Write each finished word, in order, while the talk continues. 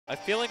I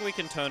feel like we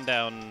can turn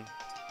down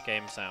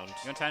game sound. You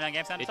want to turn down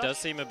game sound? It does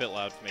seem a bit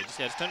loud for me. Just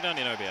turn it down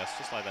in OBS.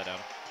 Just slide that down.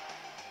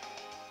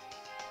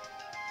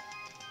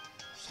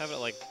 Just have it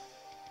like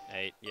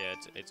 8. Yeah,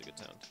 it's a good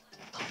sound.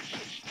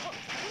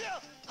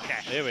 Okay.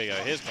 Here we go.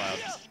 Here's Cloud.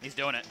 He's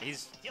doing it.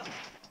 He's...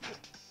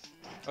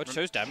 Oh, it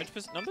shows damage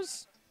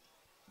numbers?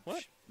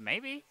 What?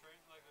 Maybe.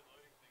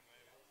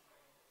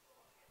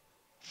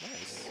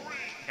 Nice.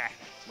 Okay.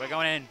 We're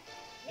going in.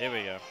 Here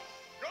we go.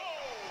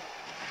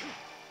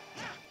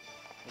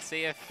 Let's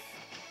see if...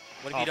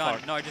 What have you done?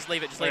 Fuck. No, just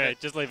leave it. Just leave it.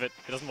 Just leave it.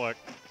 It doesn't work.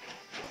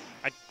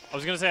 I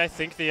was going to say I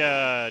think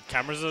the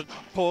cameras are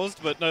paused,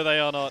 but no, they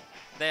are not.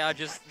 They are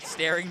just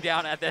staring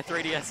down at their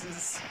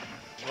 3DSs.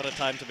 What a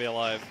time to be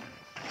alive.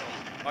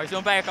 Oh, he's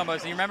doing Bayo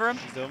combos. Do you remember him?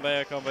 He's doing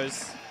Bayo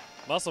combos.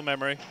 Muscle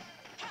memory.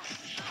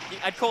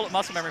 I'd call it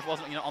muscle memory if it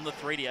wasn't, on the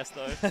 3DS,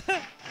 though.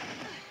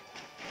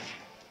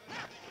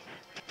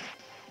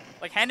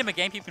 Like, hand him a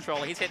GameCube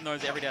controller. He's hitting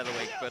those every day of the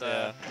week, but...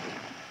 Yeah.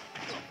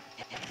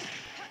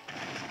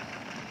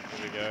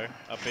 Here we go.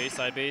 Up B,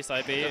 side B,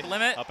 side B. Got the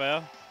limit. Up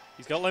air.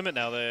 He's got limit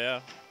now there, yeah.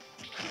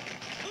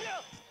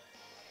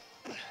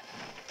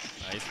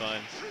 Nah, he's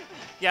fine.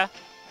 Yeah.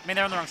 I mean,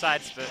 they're on the wrong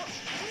sides, but...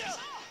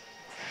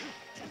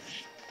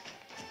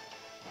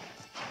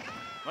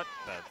 What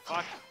the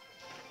fuck?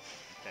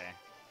 Okay.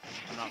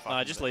 I'm not fucking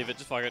Nah, just leave it.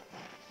 Just fuck it.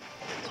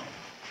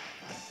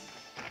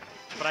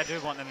 But I do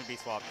want them to be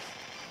swapped.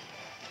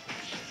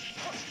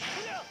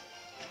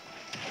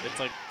 It's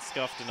like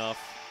scuffed enough.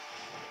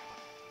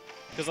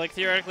 Because like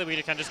theoretically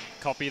we can just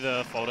copy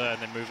the folder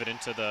and then move it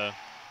into the,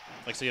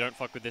 like, so you don't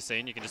fuck with this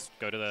scene, you can just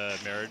go to the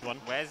mirrored one.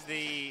 Where's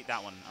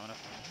that one? I want to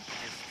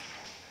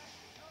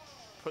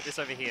put this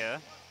over here.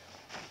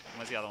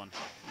 Where's the other one?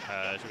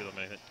 Should be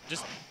limiting it.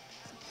 Just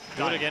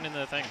do it again in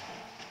the thing.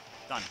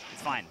 Done.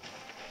 It's fine.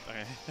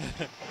 Okay.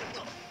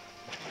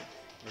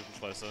 Move it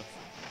closer.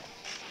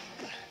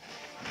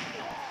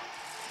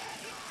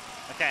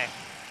 Okay.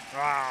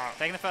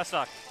 Taking the first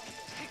stock.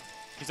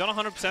 He's on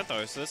 100%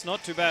 though, so that's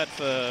not too bad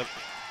for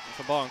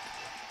Bonk.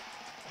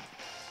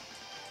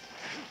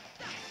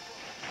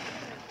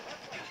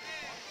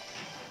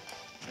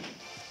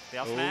 The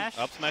up smash.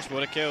 Up smash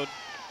would have killed.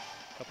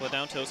 Couple of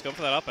down tilts, going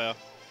for that up air.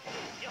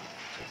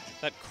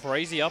 That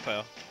crazy up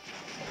air.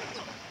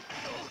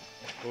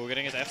 We're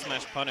getting his F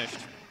smash punished.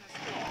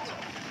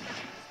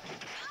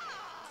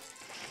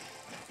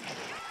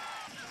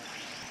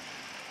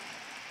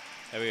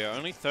 There we go,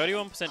 only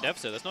 31%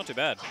 deficit, that's not too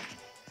bad.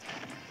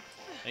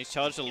 And he's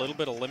charged a little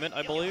bit of limit,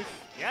 I believe.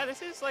 Yeah,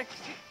 this is like...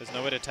 There's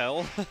no way to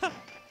tell.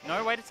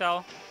 No way to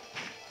tell.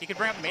 He could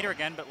bring up the meter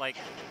again, but like...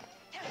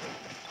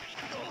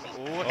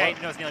 Ooh, okay,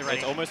 no, it's nearly ready.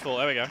 It's almost full,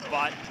 there we go.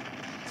 But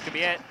this could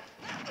be it.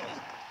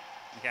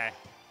 Okay.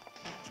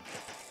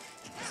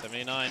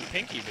 79,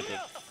 Pinky with a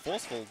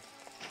forceful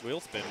wheel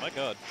spin, my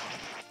god.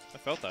 I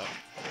felt that.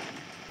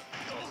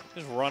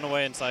 Just run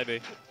away inside B.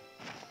 It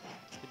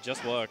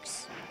just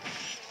works.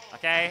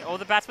 Okay, all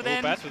the bats within.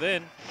 All bats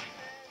within.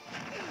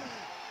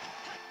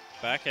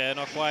 Back air,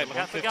 not quite. Look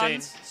out for 115.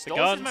 guns.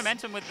 Stalls his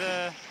momentum with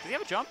the... Does he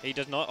have a jump? He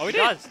does not. Oh, he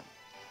does.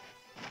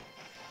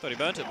 Thought he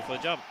burnt it before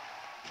the jump.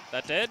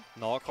 That dead?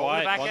 Not Call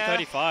quite. back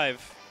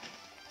 135.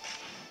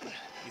 Air.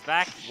 He's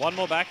back. One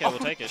more back air, we'll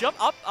take it. Jump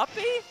up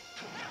B?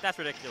 That's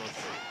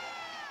ridiculous.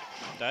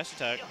 Dash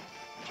attack.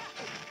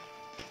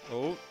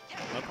 Oh,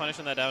 no punish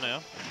on that down now.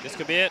 This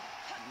could be it.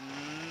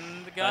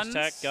 The guns.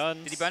 Dash attack,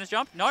 guns. Did he burn his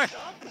jump? No.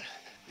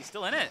 He's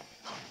still in it.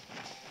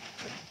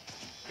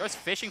 Goes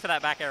fishing for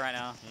that back air right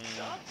now.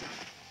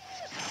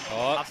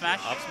 Oh, up smash.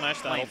 Up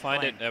smash, that'll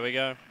find it. There we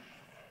go.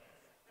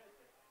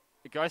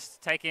 The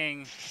Ghost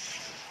taking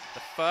the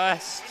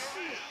first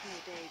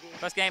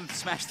game of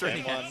Smash 3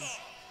 Game one.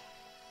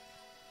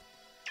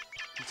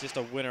 He's just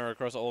a winner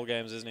across all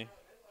games, isn't he?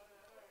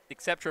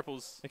 Except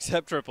triples.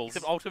 Except triples.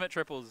 Except ultimate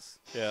triples.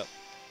 Yeah.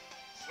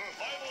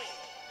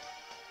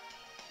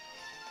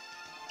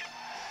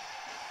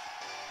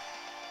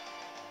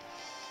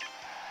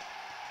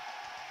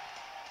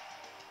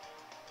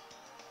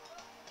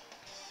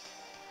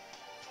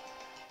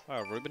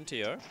 Oh, Ruben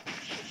T.O.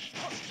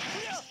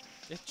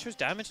 It shows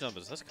damage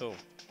numbers. That's cool.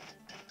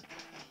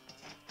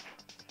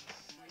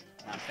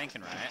 I'm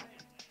thinking right.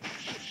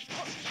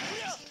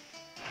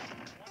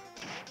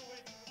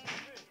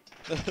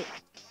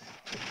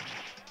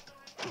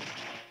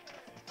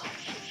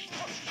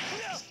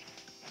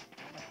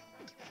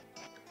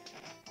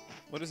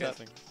 What is that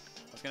thing?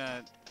 I was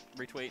gonna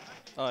retweet.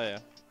 Oh yeah.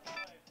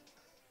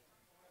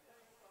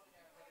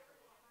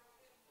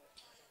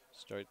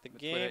 Start the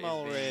game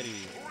already.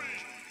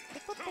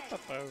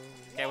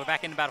 Okay, we're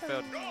back in the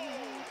battlefield.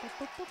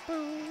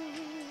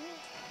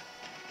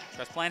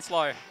 Just playing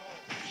slow.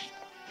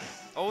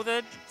 Oh,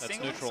 the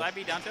single neutral. side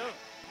B down tilt.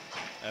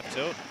 F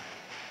tilt.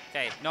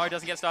 Okay, no, it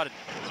doesn't get started.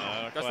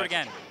 Goes for it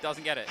again.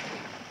 Doesn't get it.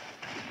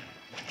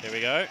 Here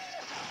we go.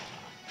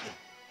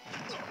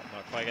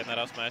 Not quite getting that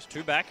up smash.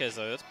 2 backers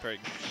though, that's pretty.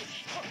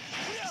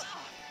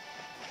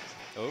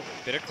 Oh,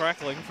 bit of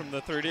crackling from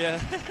the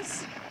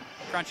 3DS.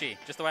 Crunchy,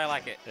 just the way I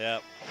like it. Yeah,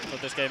 that's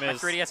what this game My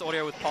is. 3DS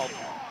audio with pulp.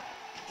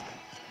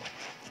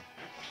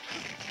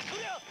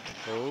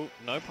 Oh,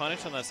 no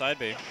punish on that side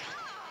B.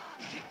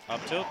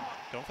 Up tilt.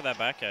 Going for that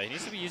back air. He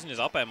needs to be using his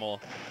up air more.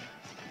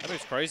 That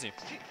move's crazy.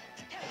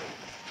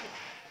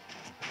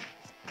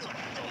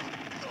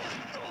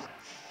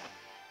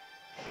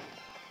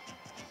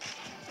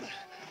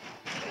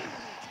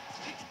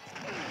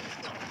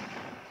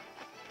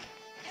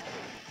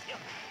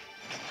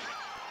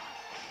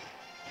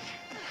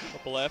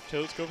 Couple left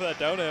tilts. Go for that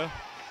down air.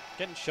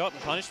 Getting shot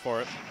and punished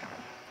for it.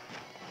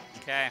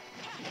 Okay.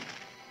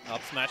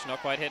 Up smash not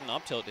quite hitting.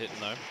 Up tilt hitting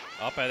though.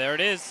 Up air, there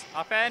it is.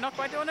 Up air, not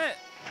quite doing it.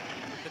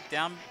 The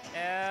down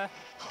air.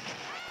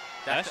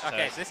 Dash Okay,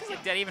 test. so this is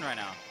like dead even right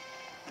now.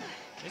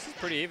 This is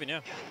pretty even,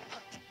 yeah.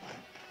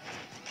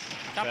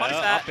 Can't punish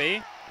that. Up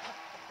B.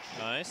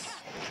 Nice.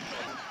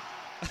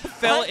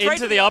 Fell Straight into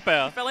to the up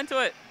air. Fell into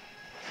it.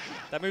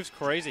 That move's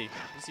crazy.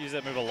 Just use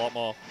that move a lot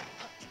more.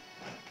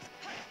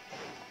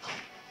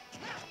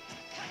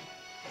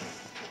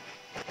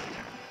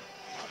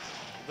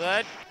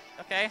 Good.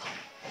 Okay.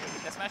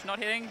 That smash not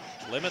hitting.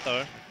 Limit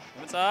though.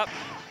 Limit's up.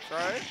 Throw.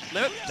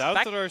 Limit. Down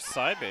Back. throw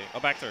side B. Oh,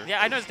 back throw.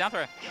 Yeah, I know it's down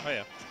throw. Oh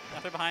yeah.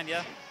 Down throw behind,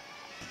 yeah.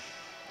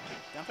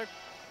 Down throw.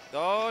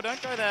 Oh,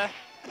 don't go there.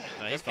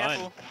 No, he's Be fine.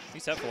 careful.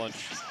 He's set for lunch.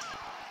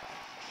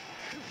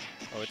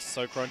 Oh, it's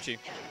so crunchy.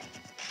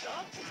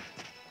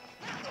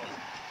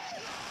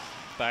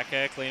 Back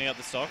air, cleaning up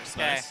the stocks.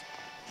 Okay. Nice.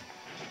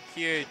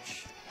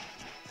 Huge.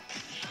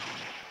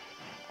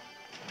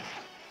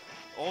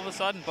 All of a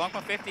sudden,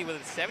 Bonk150 with a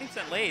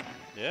 70% lead.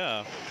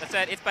 Yeah. That's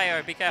it. It's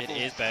Bayo. Be careful.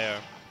 It is Bayo.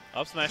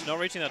 Up smash, not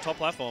reaching that top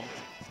platform.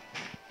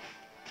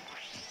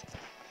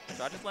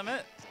 Charges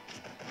limit.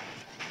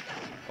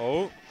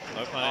 Oh,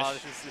 no punish. Oh,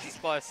 this is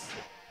close.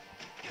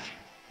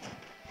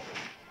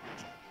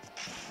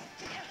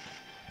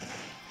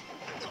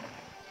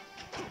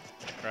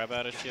 Grab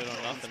out of shield on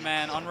This nothing.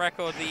 man on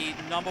record, the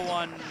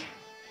 #1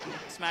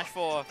 Smash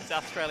for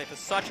South Australia for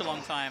such a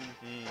long time.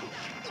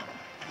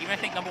 Even I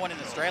think #1 in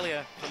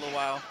Australia for a little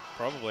while.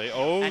 Probably.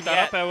 Oh, And that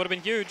yet- up air would have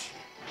been huge.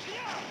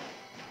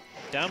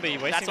 Down B,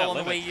 wasting That's that all on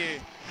the limit. Wii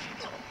U.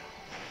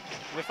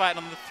 We're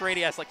fighting on the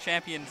 3DS like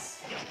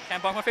champions.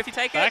 Can Bonk150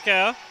 take Back it?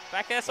 air.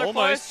 Back air, so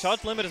Almost. close.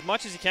 Charge limit as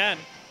much as you can.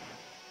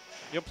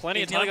 You have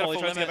plenty He's of time nearly got while he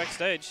full tries to get limit.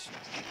 backstage.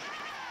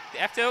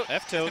 The F tilt. F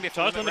That's gonna tilt. be a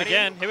full Charge limit ready.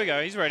 again. Here we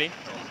go. He's ready.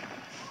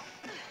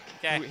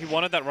 Okay. He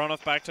wanted that run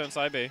off back turn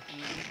side B.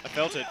 I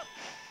felt it.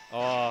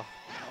 Oh.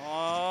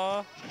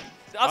 Oh.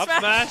 Up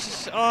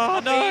smash. Oh,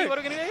 no. What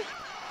are we going to do?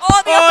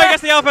 Oh, the Oh, up he air!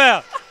 gets the up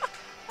air.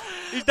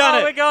 He's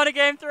done We're it. going to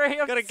game 3.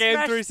 Got a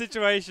game 3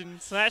 situation.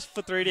 Smash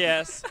for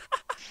 3DS.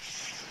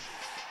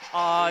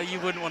 Oh, you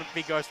wouldn't want to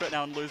be Ghost right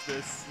now and lose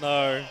this.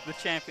 No. The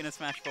champion of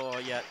Smash 4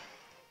 yet.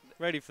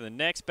 Ready for the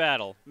next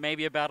battle.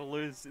 Maybe about to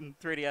lose in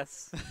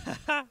 3DS.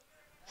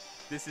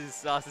 This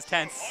is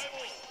tense.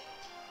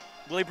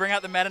 Will he bring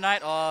out the Meta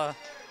Knight? Oh,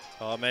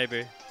 Oh,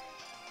 maybe.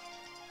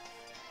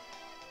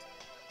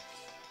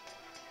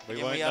 We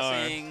again, won't we are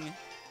know. seeing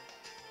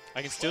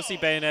I can still see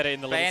Bayonetta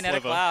in the little Bayonetta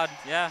sliver. Cloud.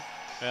 Yeah.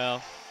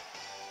 Yeah.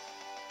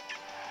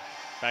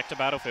 Back to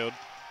battlefield.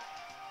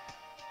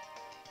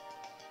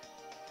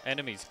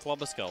 Enemies,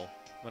 Clubber Skull.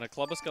 When a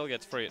Clubber Skull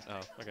gets free, oh,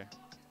 okay.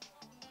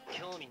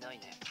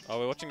 Oh,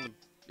 we're watching the...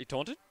 He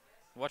taunted?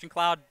 Watching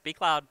Cloud. Be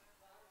Cloud.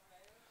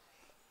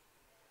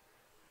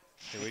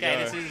 Here we Okay,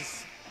 go. this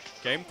is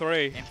Game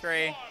 3. game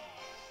 3.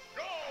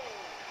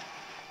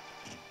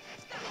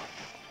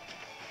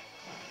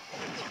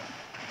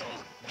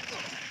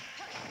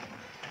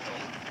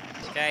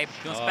 Okay,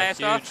 doing some Bayo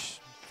stuff.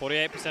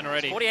 48%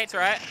 already. 48's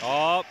right.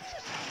 Oh,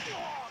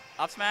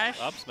 Up smash.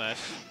 up smash.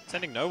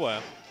 Sending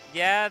nowhere.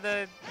 Yeah,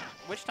 the...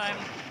 Which time?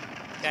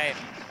 Okay.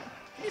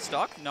 Can you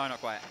stock? No, not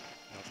quite.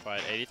 Not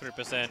quite.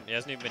 83%. He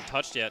hasn't even been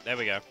touched yet. There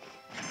we go.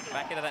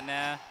 Back into that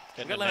Nair.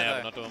 Getting Good it limit, now, though.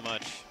 but not doing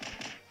much.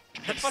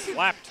 That's fucking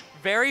Slapped.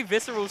 very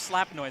visceral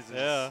slap noises.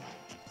 Yeah.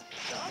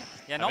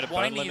 Yeah, I not mean,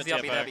 wanting to opponent use the limits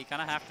up yet, there, back. but you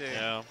kind of have to.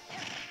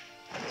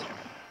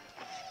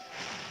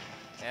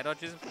 Yeah. Air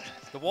dodges.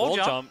 The wall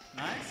jump.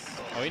 Nice.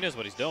 Oh, he knows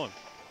what he's doing.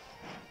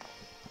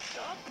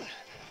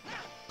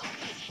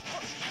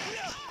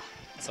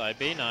 Side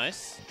B,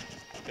 nice.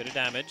 Bit of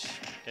damage.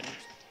 Getting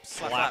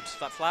slapped.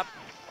 Slap, slap.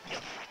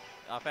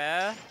 Up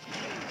air.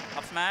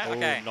 Up smash. Oh,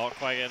 Okay. not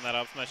quite getting that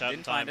up smash out in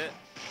Didn't time. find it.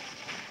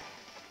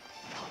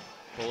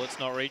 Bullet's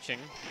not reaching.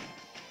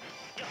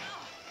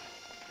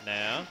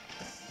 Now.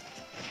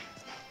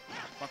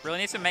 Bonk really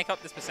needs to make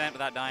up this percent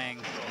without dying.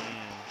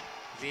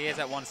 He is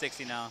at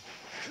 160 now.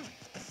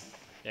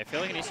 Yeah, I feel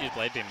like he needs to use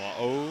Blade Beam more.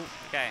 Oh,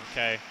 Okay.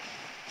 okay.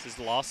 This is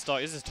the last stock.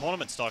 This is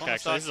tournament stock, Tournament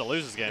actually. stock. This is a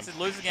loser's game. This is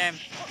loser game.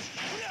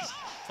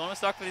 Tournament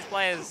stock for these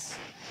players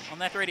on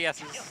their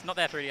 3DSs. Not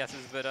their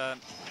 3DSs, but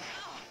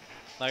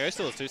No, he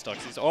still has 2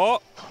 stocks. He's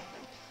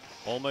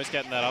almost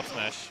getting that up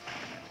smash.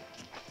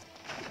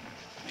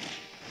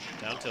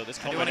 Down tilt. This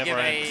I do combo want to never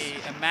give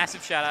ends. a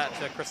massive shout out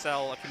to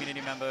Chriselle, a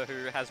community member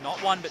who has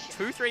not 1 but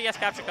 2 3DS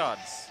capture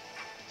cards.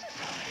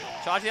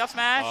 Charge the up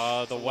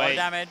smash. The a lot weight. of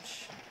damage.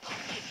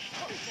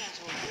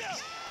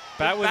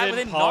 Bat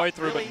within, not power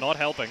through, really. but not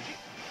helping.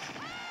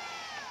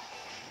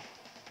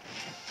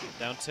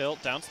 Down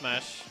tilt, down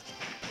smash.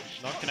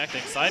 Not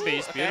connecting. Side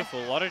B's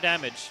beautiful. A lot of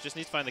damage. Just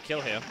needs to find the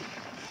kill here.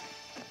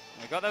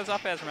 We got those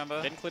up airs,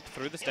 remember? Didn't clip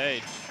through the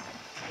stage.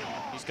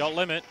 He's got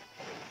limit.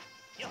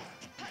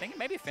 I'm thinking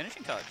maybe a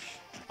finishing touch.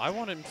 I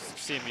want him to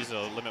see him use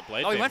a limit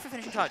blade. Oh, he went for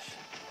finishing touch.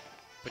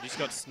 But he just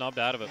got snubbed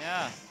out of it.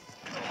 Yeah.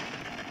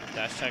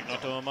 Dash tech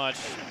not doing much.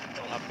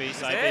 Up B,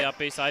 side B, up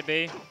B, side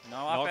B. No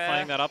up Not air.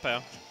 finding that up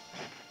air.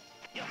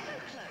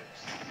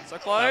 So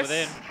close.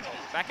 Within.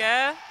 Back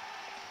air.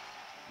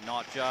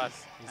 Not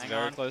just. He's Hang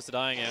very on. close to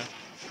dying here.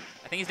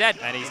 I think he's dead.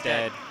 And he's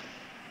dead.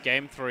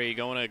 Game 3,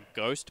 going to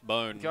Ghost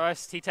Bone.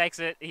 Ghost, he takes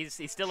it.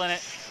 He's still in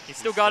it. He's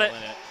still got it.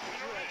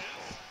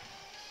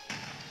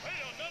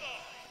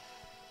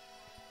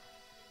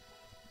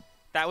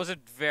 That was a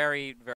very, very